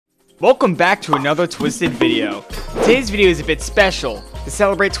Welcome back to another Twisted video. Today's video is a bit special. To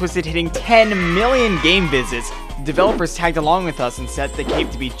celebrate Twisted hitting 10 million game visits, the developers tagged along with us and set the cape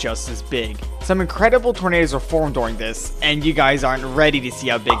to be just as big. Some incredible tornadoes were formed during this, and you guys aren't ready to see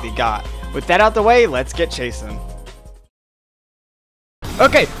how big they got. With that out the way, let's get chasing.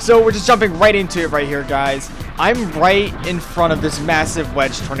 Okay, so we're just jumping right into it right here, guys. I'm right in front of this massive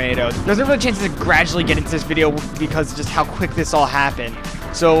wedge tornado. There's no real chance to gradually get into this video because of just how quick this all happened.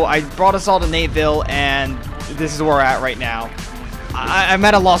 So I brought us all to Nateville, and this is where we're at right now. I'm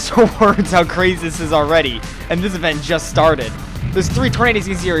at a loss for words how crazy this is already, and this event just started. There's 3 tornadoes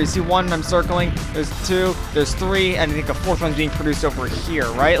you can see here. You see one I'm circling, there's 2, there's 3, and I think a 4th one's being produced over here,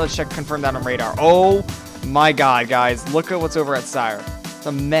 right? Let's confirm that on radar. Oh my god, guys, look at what's over at Sire. It's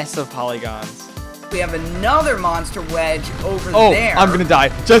a mess of polygons. We have another monster wedge over there. Oh, I'm gonna die.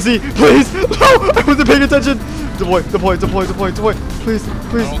 Jesse, please! No! I wasn't paying attention! Deploy. Please.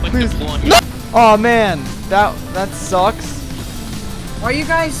 No! Oh man, that sucks. Are you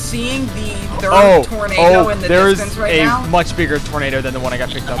guys seeing the third tornado in the distance right now? There's a much bigger tornado than the one I got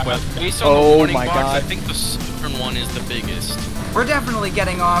picked up with. Based on the warning box, I think the southern one is the biggest. We're definitely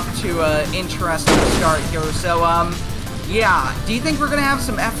getting off to an interesting start here. So, yeah. Do you think we're gonna have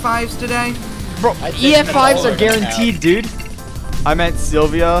some F5s today? Bro, EF5s are guaranteed, dude. I met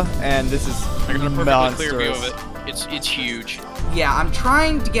Sylvia, and this is I got a perfectly clear view of it. It's huge. Yeah, I'm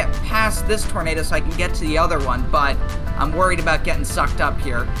trying to get past this tornado so I can get to the other one, but I'm worried about getting sucked up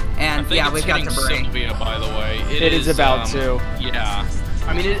here. And yeah, we've got debris. Sylvia, by the way. It is about to. Yeah.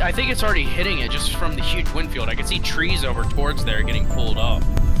 I mean, I think it's already hitting it just from the huge wind field. I can see trees over towards there getting pulled up.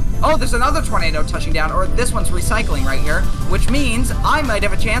 Oh, there's another tornado touching down, or this one's recycling right here, which means I might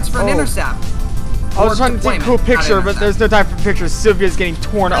have a chance for an intercept. I was trying to take a cool picture, but there's no time for pictures. Sylvia's getting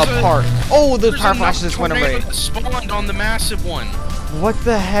torn apart. Oh, those power flashes just went away. Spawned on the massive one. What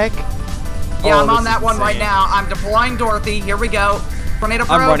the heck? Yeah, I'm on that one right now. I'm deploying Dorothy. Here we go. Tornado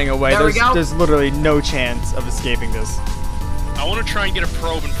probe. I'm running away. There we go. There's literally no chance of escaping this. I want to try and get a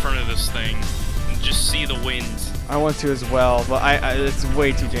probe in front of this thing and just see the winds. I want to as well, but it's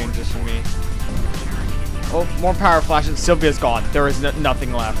way too dangerous for me. Oh, more power flashes. Sylvia's gone. There is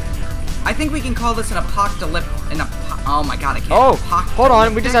nothing left. I think we can call this an apocalypse. Oh my god, I can't. Oh, hold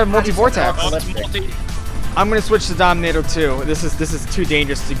on. We just had a multi-vortex. Oh, I'm gonna switch to Dominator 2. This is too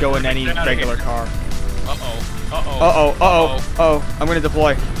dangerous to go in any regular car. I'm gonna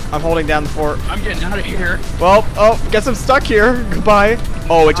deploy. I'm holding down the fort. I'm getting out of here. Well, guess I'm stuck here. Goodbye.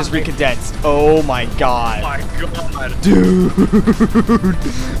 Oh, it just recondensed. Oh my god. Oh my god. Dude.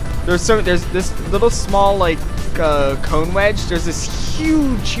 There's this little small like cone wedge. There's this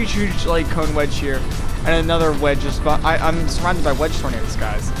huge like cone wedge here, and another wedge just. I'm surrounded by wedge tornadoes,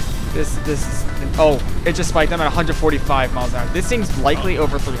 guys. This is. Oh, it just spiked. I'm at 145 miles an hour. This thing's likely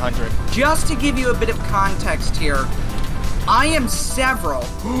over 300. Just to give you a bit of context here, I am several,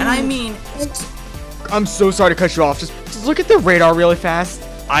 and I mean. I'm so sorry to cut you off. Just look at the radar really fast.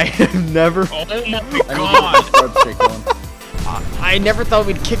 I have never. Oh my god. I never thought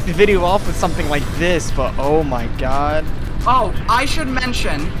we'd kick the video off with something like this, but oh my god. Oh, I should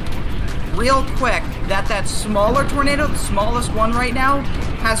mention, real quick, that smaller tornado, the smallest one right now,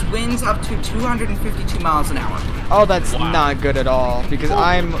 has winds up to 252 miles an hour. Oh, that's not good at all, because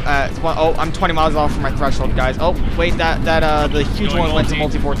I'm 20 miles off from my threshold, guys. Oh, wait, the huge one went to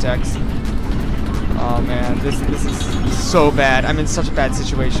multi-vortex. Oh man, this is so bad. I'm in such a bad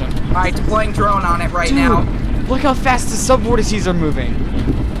situation. Alright, deploying drone on it right now. Look how fast the sub-vortices are moving.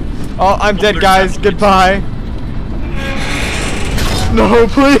 Oh, I'm dead, guys. Goodbye. No,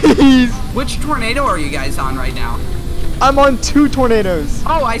 please. Which tornado are you guys on right now? I'm on 2 tornadoes.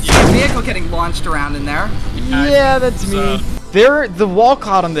 Oh, I see a vehicle getting launched around in there. Yeah, that's me. The wall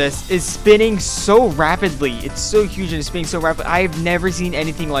cloud on this is spinning so rapidly. It's so huge and it's spinning so rapidly. I've never seen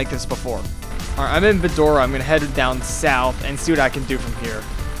anything like this before. All right, I'm in Bedora. I'm gonna head down south and see what I can do from here.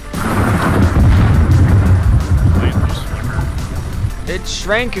 It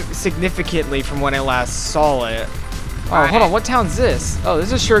shrank significantly from when I last saw it. Oh, hold on. What town's this? Oh,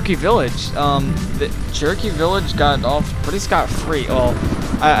 this is Cherokee Village. The Cherokee Village got off pretty scot-free. Well,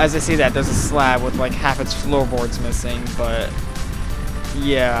 as I say that, there's a slab with like half its floorboards missing, but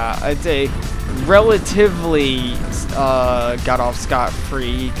yeah, I'd say relatively got off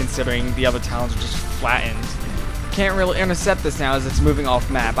scot-free considering the other towns are just flattened. Can't really intercept this now as it's moving off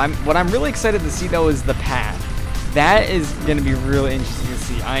map. What I'm really excited to see though is the path. That is going to be really interesting to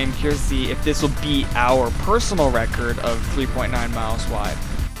see. I am curious to see if this will beat our personal record of 3.9 miles wide.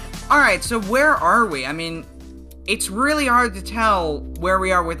 Alright, so where are we? I mean, it's really hard to tell where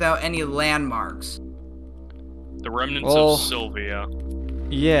we are without any landmarks. The remnants of Sylvia.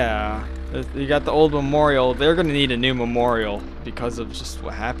 Yeah. You got the old memorial. They're gonna need a new memorial because of just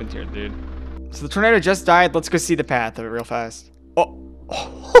what happened here, dude. So the tornado just died. Let's go see the path of it real fast. Oh.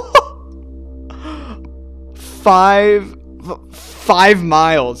 5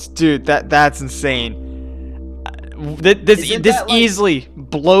 miles, dude. That's insane. This like, easily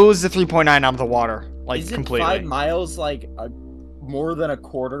blows the 3.9 out of the water, like completely. 5 miles like more than a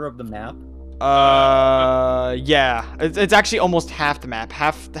quarter of the map? Yeah. It's actually almost half the map.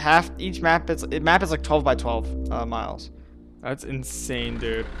 Half each map is like 12 by 12 miles. That's insane,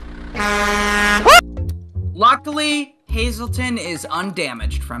 dude. Luckily, Hazleton is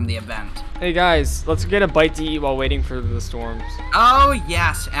undamaged from the event. Hey guys, let's get a bite to eat while waiting for the storms. Oh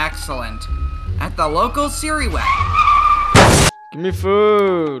yes, excellent. At the local Siryzm. Give me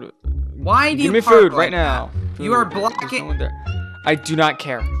food. Why do you give me food right now? Food. You are blocking. I do not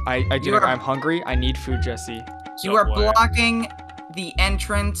care. I do not. I'm hungry. I need food, Jesse. You are blocking the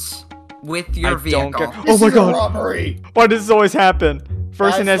entrance with your vehicle. Don't care. Oh my god! Robbery. Why does this always happen?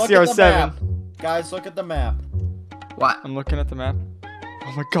 First in SCR7. Guys, look at the map. What? I'm looking at the map.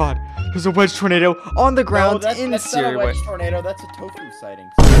 Oh my god! There's a wedge tornado on the ground in that's Syria. Not a wedge tornado. That's a tofu sighting.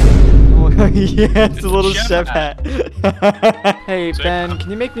 Oh yeah, it's a little chef hat. Hey Ben, can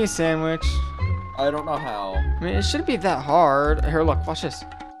you make me a sandwich? I don't know how. I mean, it shouldn't be that hard. Here, look, watch this.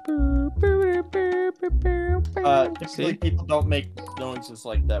 Typically people don't make noises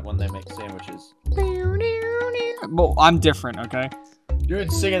like that when they make sandwiches. Well, I'm different, okay? You're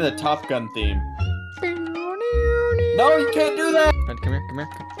singing the Top Gun theme. No, you can't do that! Ben, come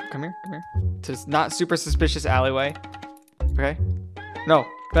here. To this not super suspicious alleyway. Okay? No,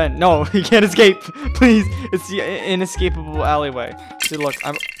 Ben, no, you can't escape. Please, it's the inescapable alleyway. See, look,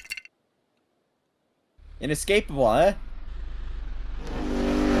 I'm... Inescapable, eh?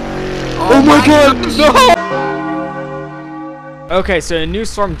 Oh my god, no! Okay, so a new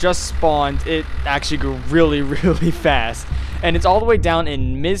storm just spawned. It actually grew really, really fast. And it's all the way down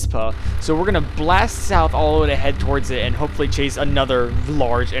in Mizpah. So we're gonna blast south all the way to head towards it and hopefully chase another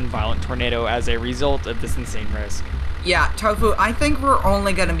large and violent tornado as a result of this insane risk. Yeah, Tofu, I think we're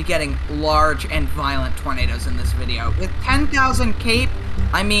only gonna be getting large and violent tornadoes in this video. With 10,000 cape,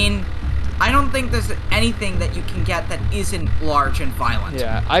 I mean, I don't think there's anything that you can get that isn't large and violent.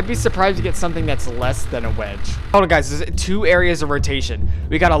 Yeah, I'd be surprised to get something that's less than a wedge. Hold on, guys. There's 2 areas of rotation.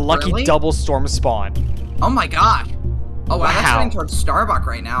 We got a lucky double storm spawn. Oh my gosh. Oh, wow. That's heading towards Starbuck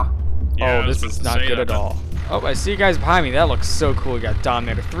right now. Yeah, oh, this is not good at all. Oh, I see you guys behind me. That looks so cool. We got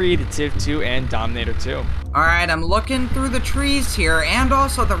Dominator 3, the Tiv 2, and Dominator 2. All right, I'm looking through the trees here and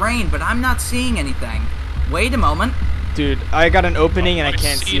also the rain, but I'm not seeing anything. Wait a moment. Dude, I got an opening and I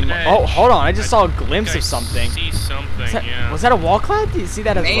can't see. Oh, hold on! I just saw a glimpse of something. See something? Was that a wall cloud? Did you see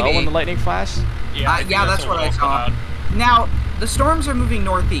that as well when the lightning flashed? Yeah, yeah, that's what I saw. Now, the storms are moving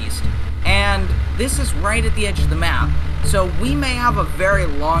northeast, and this is right at the edge of the map. So we may have a very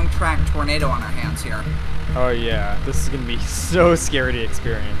long track tornado on our hands here. Oh yeah, this is gonna be so scary to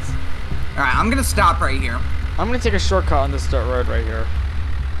experience. All right, I'm gonna stop right here. I'm gonna take a shortcut on this dirt road right here.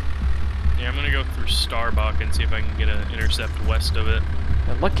 Yeah, I'm gonna go through Starbuck and see if I can get an intercept west of it.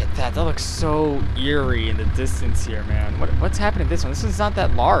 Yeah, look at that. That looks so eerie in the distance here, man. What's happening to this one? This one's not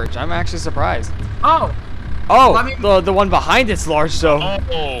that large. I'm actually surprised. Oh! Oh, the one behind it's large, so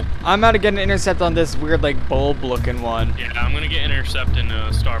oh. I'm about to get an intercept on this weird, like, bulb-looking one. Yeah, I'm gonna get intercept in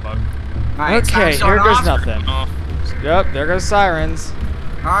Starbuck. Right, okay, here goes nothing. Yep, there goes sirens.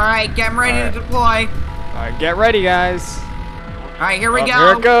 All right, getting ready to deploy. All right, get ready, guys. All right, here we go.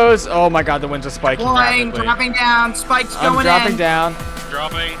 Here it goes. Oh my god, the winds are spiking rapidly. Dropping down, spikes going in. I'm dropping down.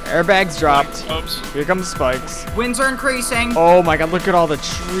 Dropping. Airbags dropped. Oops. Here come the spikes. Winds are increasing. Oh my god, look at all the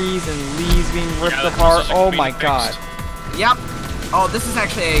trees and leaves being ripped apart. Oh my god. Yep. Oh, this is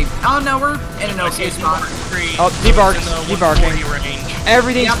actually oh no, we're in an okay spot. Oh, debarking.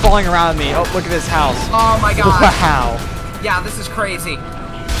 Everything's falling around me. Oh, look at this house. Oh my god. Wow. Yeah, this is crazy.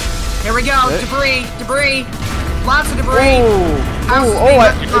 Here we go. Debris. Lots of debris.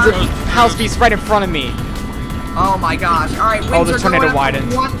 It's a house piece right in front of me. Oh my gosh. All right, winds the tornado are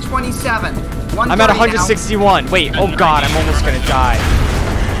widened. 127. I'm at 161. Now. Wait, oh god, I'm almost gonna die.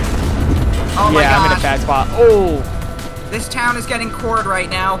 Oh my gosh. I'm in a bad spot. Oh. This town is getting cored right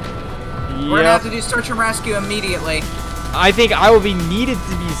now. We're gonna have to do search and rescue immediately. I think I will be needed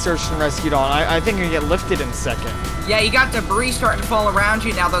to be searched and rescued on. I think I can get lifted in a second. Yeah, you got debris starting to fall around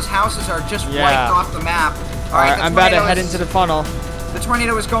you now. Those houses are just wiped off the map. All right, I'm about to head into the funnel. The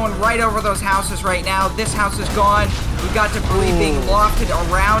tornado is going right over those houses right now. This house is gone. We've got debris being lofted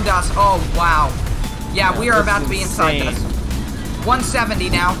around us. Oh, wow. Yeah, we are about to be inside this. 170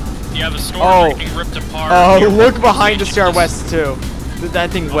 now. Yeah, the storm is getting ripped apart. Oh, look behind us to our west, too.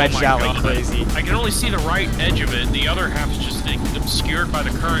 That thing wedged out like crazy. I can only see the right edge of it. The other half's just obscured by the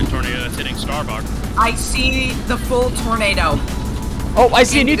current tornado that's hitting Starbuck. I see the full tornado. Oh, I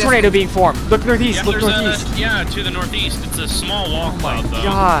see a new tornado being formed. Look northeast, Yeah, look northeast. Yeah, to the northeast. It's a small wall cloud, though.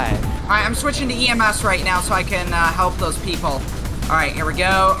 God. Alright, I'm switching to EMS right now so I can help those people. Alright, here we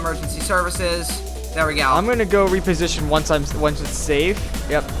go. Emergency services. There we go. I'm gonna go reposition once it's safe.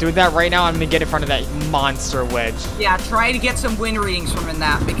 Yep, doing that right now. I'm gonna get in front of that monster wedge. Yeah, try to get some wind readings from in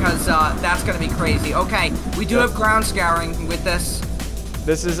that because that's gonna be crazy. Okay, we do have ground scouring with this.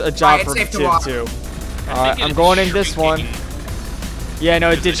 This is a job for Tiv too. Alright, I'm going in this one. Yeah,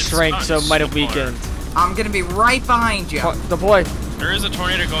 no, it did shrink, so it might have weakened. I'm gonna be right behind you. Deploy. There is a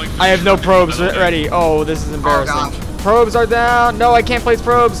tornado going through. I have no probes ready. Oh, this is embarrassing. Oh, gosh. Probes are down. No, I can't place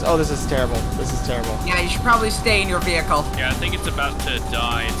probes. Oh, this is terrible. This is terrible. Yeah, you should probably stay in your vehicle. Yeah, I think it's about to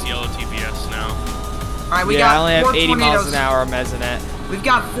die. It's yellow TPS now. Alright, we I got only have 4 80 tornadoes. miles an hour mesonet. We've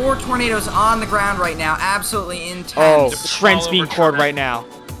got 4 tornadoes on the ground right now. Absolutely intense. Oh, Trent's being cored right now.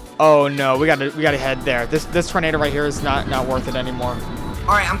 Oh no, we gotta head there. This tornado right here is not worth it anymore.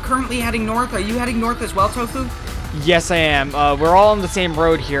 Alright, I'm currently heading north. Are you heading north as well, Tofu? Yes, I am. We're all on the same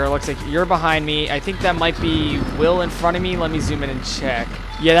road here. Looks like you're behind me. I think that might be Will in front of me. Let me zoom in and check.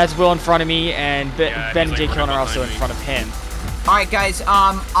 Yeah, that's Will in front of me, and Ben and Jlkillen are also in front of him. Alright, guys,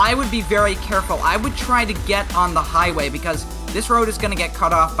 I would be very careful. I would try to get on the highway because this road is going to get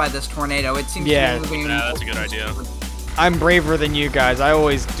cut off by this tornado. It seems to be moving. Yeah, that's a good idea. I'm braver than you guys. I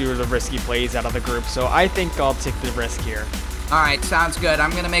always do the risky plays out of the group, so I think I'll take the risk here. Alright, sounds good.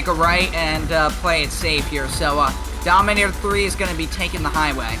 I'm going to make a right and play it safe here. So, Dominator 3 is going to be taking the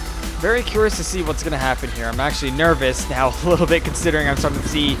highway. Very curious to see what's going to happen here. I'm actually nervous now a little bit considering I'm starting to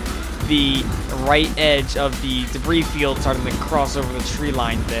see the right edge of the debris field starting to cross over the tree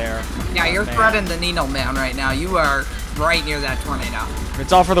line there. Yeah, you're threading the needle, man, right now. You are right near that tornado.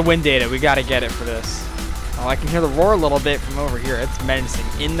 It's all for the wind data. We got to get it for this. Oh, I can hear the roar a little bit from over here. It's menacing.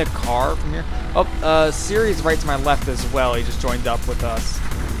 In the car from here. Oh, Siry's right to my left as well. He just joined up with us.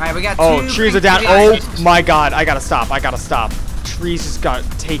 Alright, we got Oh, 2 trees are down. Oh my god, I gotta stop. I gotta stop. Trees just got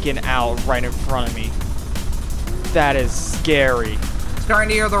taken out right in front of me. That is scary. Starting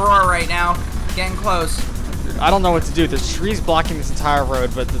to hear the roar right now. Getting close. I don't know what to do. There's trees blocking this entire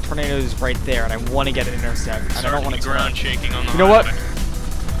road, but the tornado is right there, and I want to get an intercept. And I don't want to ground shaking on the You know what?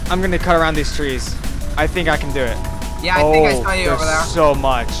 I'm gonna cut around these trees. I think I can do it. Yeah, I think I saw you over there. There's so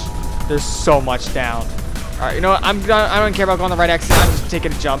much. There's so much down. Alright, you know what? I don't care about going the right exit. I'm just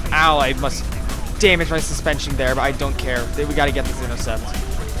taking a jump. Ow, I must damage my suspension there, but I don't care. We gotta get this intercept.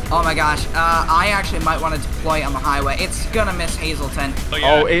 Oh my gosh. I actually might want to deploy on the highway. It's gonna miss Hazelton. Oh,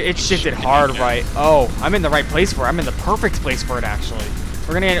 yeah, it shifted hard right. Oh, I'm in the right place for it. I'm in the perfect place for it, actually.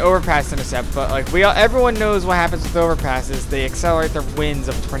 We're gonna get an overpass intercept, but like everyone knows what happens with overpasses. They accelerate the winds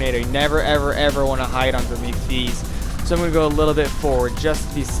of a tornado. You never, ever, ever want to hide underneath these. So I'm gonna go a little bit forward just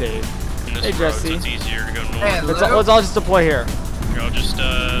to be safe. Hey, Jesse. So it's easier to go north. Hey, Let's all just deploy here. Here, I'll just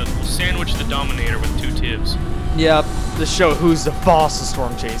sandwich the Dominator with 2 Tivs. Yep, to show who's the boss of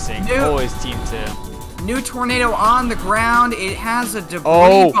storm chasing. Dude. Always Team Tiv. New tornado on the ground. It has a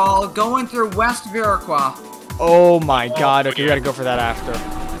debris ball going through West Viroqua. Oh my god, okay, we gotta go for that after.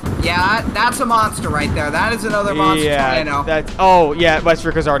 Yeah, that's a monster right there. That is another monster tornado. Oh, yeah, West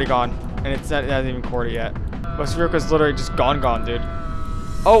Viroqua's already gone. And it hasn't even cored it yet. West Viroqua's literally just gone, dude.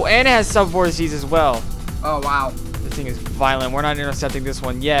 Oh, and it has subvortices as well. Oh, wow. This thing is violent. We're not intercepting this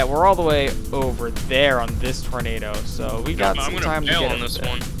one yet. We're all the way over there on this tornado, so we got some time to get on this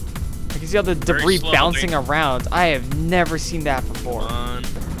one. I can see all the debris bouncing around. I have never seen that before.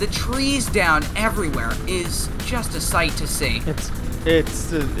 The trees down everywhere is just a sight to see.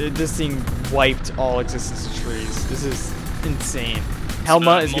 This thing wiped all existence of trees. This is insane.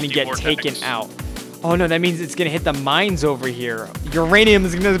 Helma is gonna get taken out. Oh no, that means it's gonna hit the mines over here. Uranium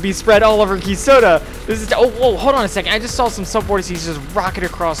is gonna be spread all over Kisota. This is. Oh, whoa, hold on a second. I just saw some subvortices just rocket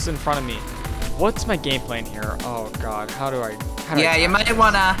across in front of me. What's my game plan here? Oh god, how do I? Yeah, you might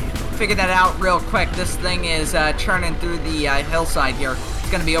wanna figure that out real quick. This thing is churning through the hillside here. It's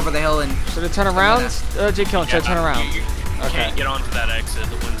gonna be over the hill and. Should I turn around? Jlkillen, should I turn around? You can't get onto that exit.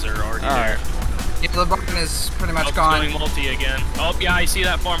 The winds are already there. Yeah, the barn is pretty much gone. It's going multi again. Oh yeah, I see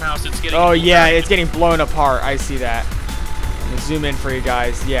that farmhouse. It's getting. Oh yeah, it's getting blown apart. I see that. I'm gonna zoom in for you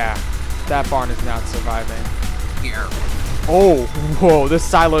guys. Yeah, that barn is not surviving. Here. Oh, whoa! This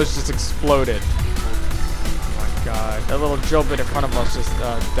silo's just exploded. Oh my god, that little drill bit in front of us just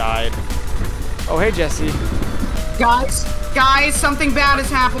died. Oh hey Jesse. Guys, something bad is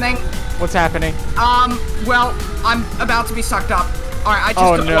happening. What's happening? Well, I'm about to be sucked up. Alright, I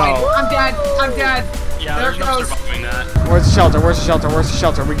just deployed. No. I'm dead. Yeah, there there's no goes. surviving doing that. Where's the shelter? Where's the shelter? Where's the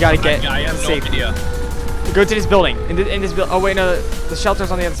shelter? We gotta get I have safe. no idea. Go to this building. In this building. Oh wait, no, the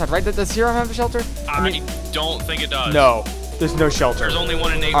shelter's on the other side, right? Does Serum have a shelter? I don't think it does. No, there's no shelter. There's only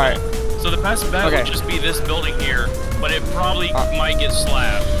one in April. All right. So the best bet would just be this building here, but it probably might get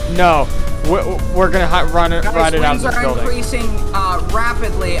slabbed. No, we're gonna run it out of Winds this are building. increasing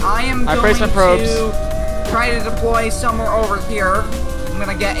rapidly. I am going placed my probes. to try to deploy somewhere over here. I'm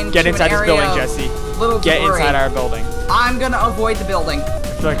gonna get into Get inside an this area building, Jesse. Little Get debris. inside our building. I'm gonna avoid the building. I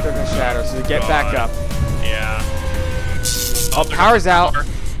feel like they're gonna shadow, so get back up. Yeah. Oh, power's out.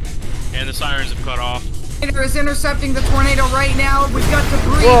 And the sirens have cut off. Tornado is intercepting the tornado right now. We've got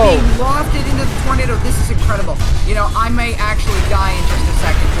debris Whoa. being wafted into the tornado. This is incredible. You know, I may actually die in just a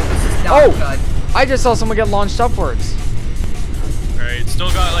second, but this is not good. I just saw someone get launched upwards. Alright, it's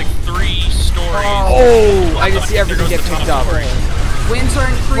still got like 3 stories. Oh, I just see everything get picked up. Winds are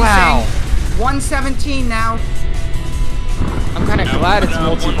increasing. Wow. 117 now. I'm kind of glad it's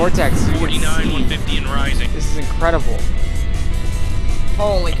multi-vortex. 49, 150 and rising. This is incredible.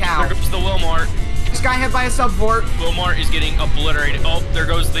 Holy cow. There goes the Wilmart. This guy hit by a subvort. Wilmart is getting obliterated. Oh, there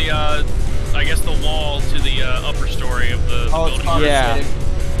goes the, I guess the wall to the upper story of the building. Yeah.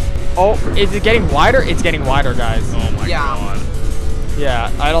 Oh, is it getting wider? It's getting wider, guys. Oh my god.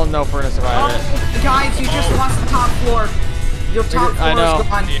 Yeah, I don't know if we're gonna survive it. Guys, you just lost the top floor. Your top floor is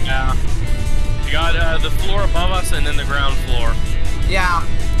gone. Yeah. You got the floor above us and then the ground floor. Yeah.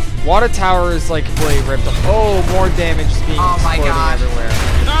 Water tower is like completely ripped up. Oh, more damage is being exploding everywhere.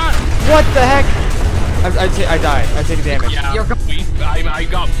 Ah! What the heck? I died. I take damage. Yeah, I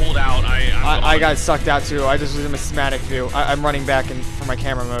got pulled out. I got sucked out too. I just was in a schematic view. I'm running back for my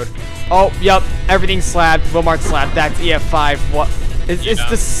camera mode. Oh, yep. Everything's slabbed. Wilmart slabbed. That's EF5. What? Is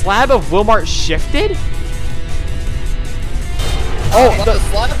the slab of Wilmart shifted? Oh,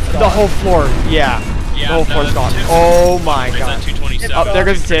 the whole floor. Yeah. The whole floor's gone. Oh my god. Oh, there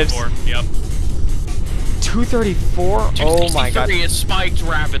goes the tips. Yep. 234? Oh my god. It spiked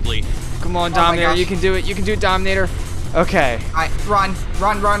rapidly. Come on, Dominator. You can do it. You can do it, Dominator. Okay. Alright, run.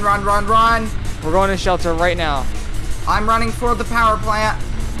 Run. We're going to shelter right now. I'm running for the power plant.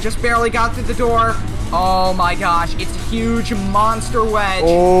 Just barely got through the door. Oh my gosh, it's a huge monster wedge.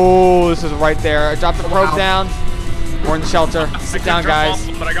 Oh, this is right there. I dropped the probe down. We're in shelter. Sit down, guys.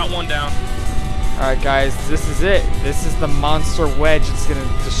 But I got one down. Alright, guys. This is it. This is the monster wedge. It's going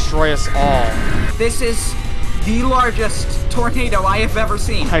to destroy us all. This is the largest tornado I have ever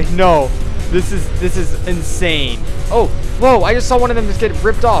seen. I know. This is insane. Oh, whoa. I just saw one of them just get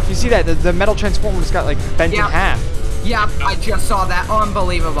ripped off. You see that? The metal transformer just got, like, bent in half. Yep, I just saw that.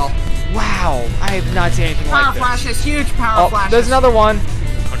 Unbelievable. Wow. I have not seen anything like this. Power flashes. Huge power flashes. There's another one.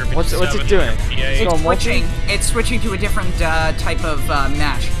 What's it doing? It's switching to a different type of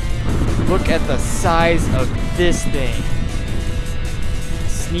mesh. Look at the size of this thing.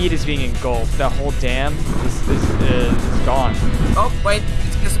 Sneed is being engulfed. That whole dam is gone. Oh, wait.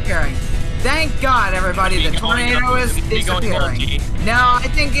 It's disappearing. Thank God, everybody. The tornado is disappearing. No, I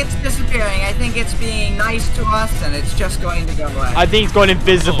think it's disappearing. I think it's being nice to us, and it's just going to go away. I think it's going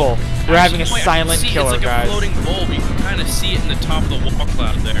invisible. We're having a silent killer, it's like guys. a floating bulb. You can kind of see it in the top of the wall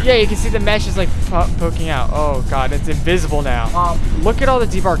cloud there. Yeah, you can see the mesh is like poking out. Oh god, it's invisible now. Look at all the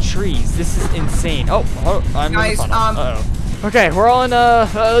debarked trees. This is insane. Oh, I'm in the funnel. Uh-oh. Okay, we're all in.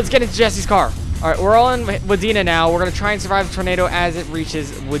 Let's get into Jesse's car. All right, we're all in Wadena now. We're gonna try and survive the tornado as it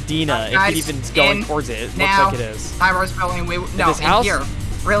reaches Wadena, if it even is going towards it. It looks like it is. I was building. No, this house? here.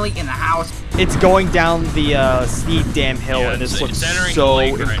 Really, in the house. It's going down the Sneed Dam hill, and this looks so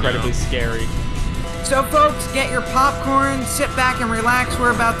incredibly scary. So, folks, get your popcorn, sit back and relax.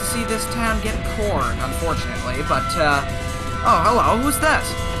 We're about to see this town get cored, unfortunately. But, oh, hello. Who's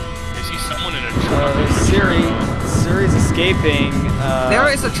this? I see someone in a truck. Siri's escaping. There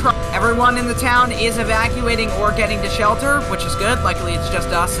is a truck. Everyone in the town is evacuating or getting to shelter, which is good. Luckily, it's just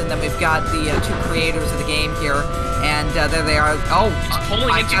us, and then we've got the 2 creators of the game here. And there they are. Oh,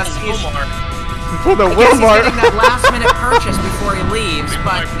 I guess he's getting that last-minute purchase before he leaves.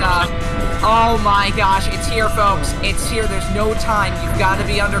 But, oh my gosh, it's here, folks. It's here. There's no time. You've got to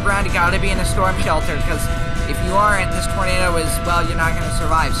be underground. You got to be in a storm shelter, because if you aren't, this tornado is, well, you're not going to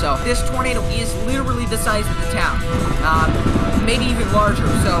survive. So this tornado is literally the size of the town, maybe even larger.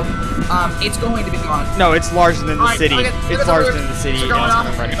 So it's going to be gone. No, it's larger than the city. It's larger than the city. It's going.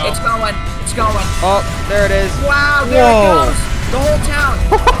 It's going. It's going. Oh, there it is. Wow, there it goes. The whole town.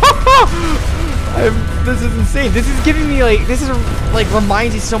 This is insane. This is giving me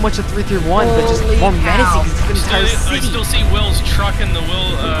reminds me so much of 331, but just more menacing. It's the entire city. I still see Will's truck in the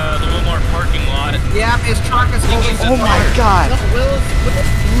Wilmart parking lot. Yeah, his truck is. Oh my god!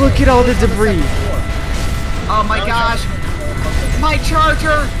 Look at all the debris. Oh my gosh. My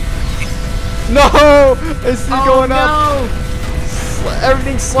charger. No! I see going up. No.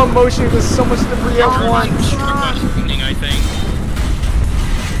 Everything's slow motion. There's so much debris at once. I think.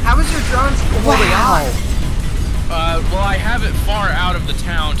 How is your drone holding on? Well, I have it far out of the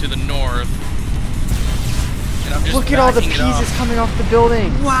town to the north. And I'm just Look at all the backing it up. pieces coming off the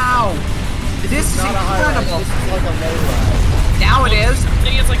building. Wow. This is Not a highlight. incredible. This is like a low ride. Now it is. I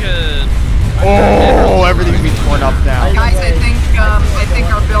think it's like a. Oh, everything's being torn up now. Guys, I think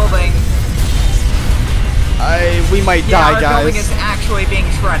our building. We might Yeah, die, our building is guys. actually being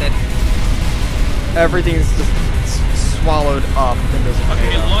shredded. Everything's just swallowed up in this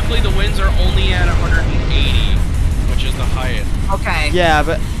Okay, tornado. luckily the winds are only at 180, which is the highest. Okay. Yeah,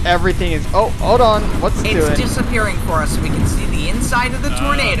 but everything is. Oh, hold on. What's it It's doing? disappearing for us so we can see the inside of the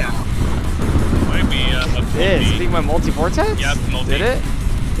tornado. Might be a It is. I think my multi-vortex? Yep, multi. Did it?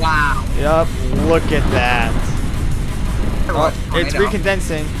 Wow. Yep. Look at that. Oh, it's Tornado.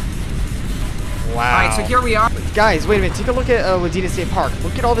 recondensing. Wow. Alright, so here we are. Guys, wait a minute. Take a look at Wadena State Park.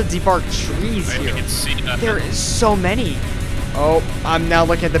 Look at all the debarked trees I here. can see that. There is so many. Oh, I'm now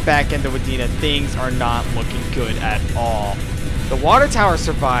looking at the back end of Wadena. Things are not looking good at all. The water tower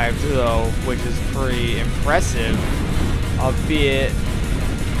survived, though, which is pretty impressive. Albeit,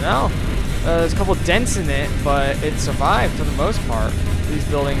 no, there's a couple dents in it, but it survived for the most part. These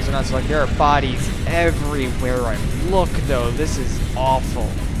buildings are not so like there are bodies everywhere I look, though. This is awful.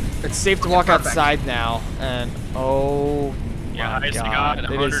 It's safe to walk Perfect. outside now, and oh Yeah, my it's god,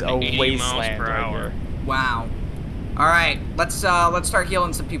 got it is a 180 wasteland miles per right hour. here. Wow. Alright, let's start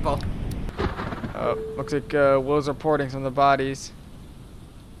healing some people. Looks like Will's reporting some of the bodies.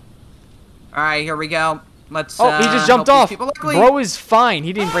 Alright, here we go. Let's Oh, he just jumped help off. these people. Luckily, Bro is fine.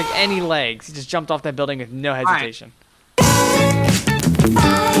 He didn't break any legs. He just jumped off that building with no hesitation.